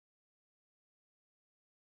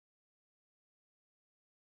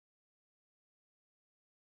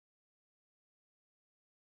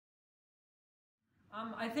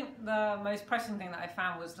I think the most pressing thing that I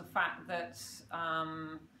found was the fact that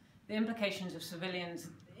the implications of civilians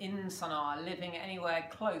in Sana'a living anywhere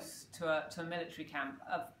close to a military camp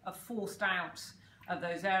are forced out of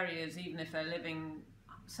those areas, even if they're living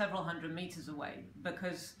several hundred meters away,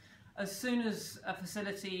 because as soon as a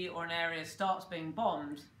facility or an area starts being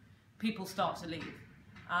bombed, people start to leave.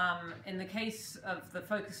 In the case of the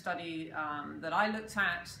focus study that I looked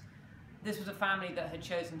at, this was a family that had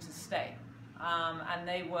chosen to stay. And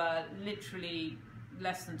they were literally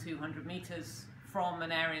less than 200 meters from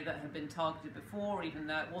an area that had been targeted before, even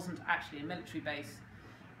though it wasn't actually a military base.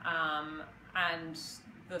 And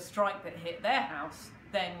the strike that hit their house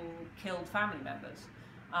then killed family members.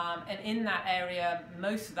 And in that area,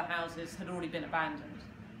 most of the houses had already been abandoned,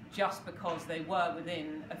 just because they were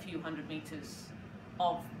within a few hundred meters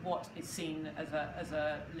of what is seen as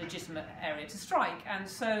a legitimate area to strike. And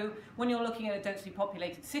so when you're looking at a densely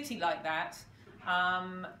populated city like that,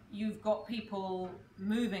 you've got people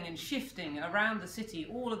moving and shifting around the city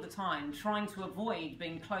all of the time, trying to avoid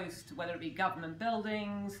being close to whether it be government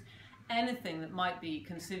buildings, anything that might be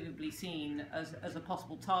conceivably seen as a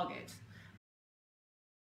possible target.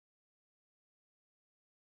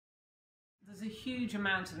 There's a huge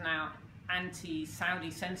amount of now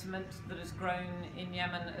anti-Saudi sentiment that has grown in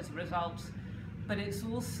Yemen as a result, but it's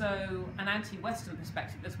also an anti-Western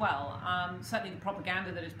perspective as well. Certainly the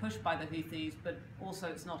propaganda that is pushed by the Houthis, but also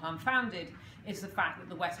it's not unfounded, is the fact that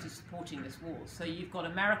the West is supporting this war. So you've got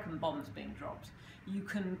American bombs being dropped. You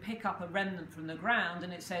can pick up a remnant from the ground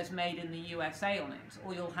and it says made in the USA on it,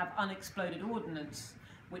 or you'll have unexploded ordnance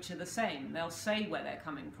which are the same. They'll say where they're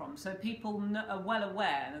coming from. So people are well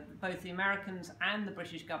aware that both the Americans and the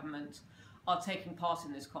British government are taking part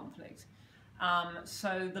in this conflict.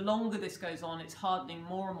 So the longer this goes on, it's hardening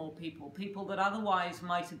more and more people that otherwise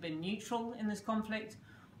might have been neutral in this conflict,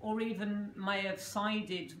 or even may have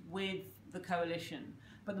sided with the coalition.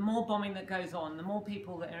 But the more bombing that goes on, the more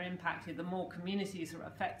people that are impacted, the more communities are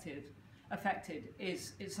affected,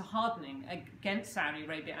 it's a hardening against Saudi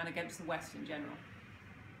Arabia and against the West in general.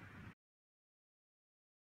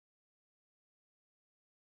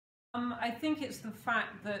 I think it's the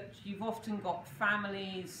fact that you've often got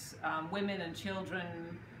families, women and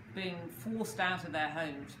children being forced out of their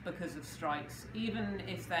homes because of strikes. Even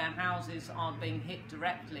if their houses aren't being hit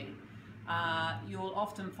directly, you'll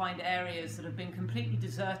often find areas that have been completely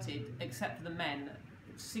deserted except for the men.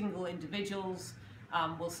 Single individuals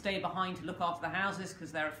will stay behind to look after the houses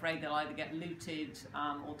because they're afraid they'll either get looted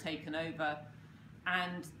or taken over.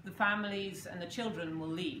 And the families and the children will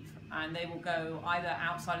leave, and they will go either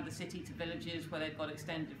outside of the city to villages where they've got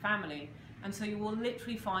extended family. And so you will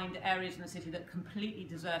literally find areas in the city that are completely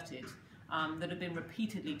deserted, that have been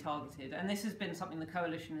repeatedly targeted. And this has been something the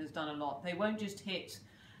coalition has done a lot. They won't just hit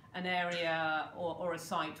an area or a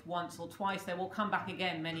site once or twice. They will come back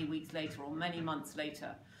again many weeks later or many months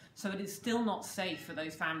later. So it is still not safe for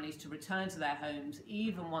those families to return to their homes,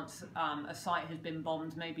 even once a site has been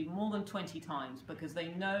bombed maybe more than 20 times, because they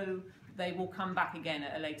know they will come back again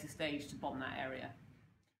at a later stage to bomb that area.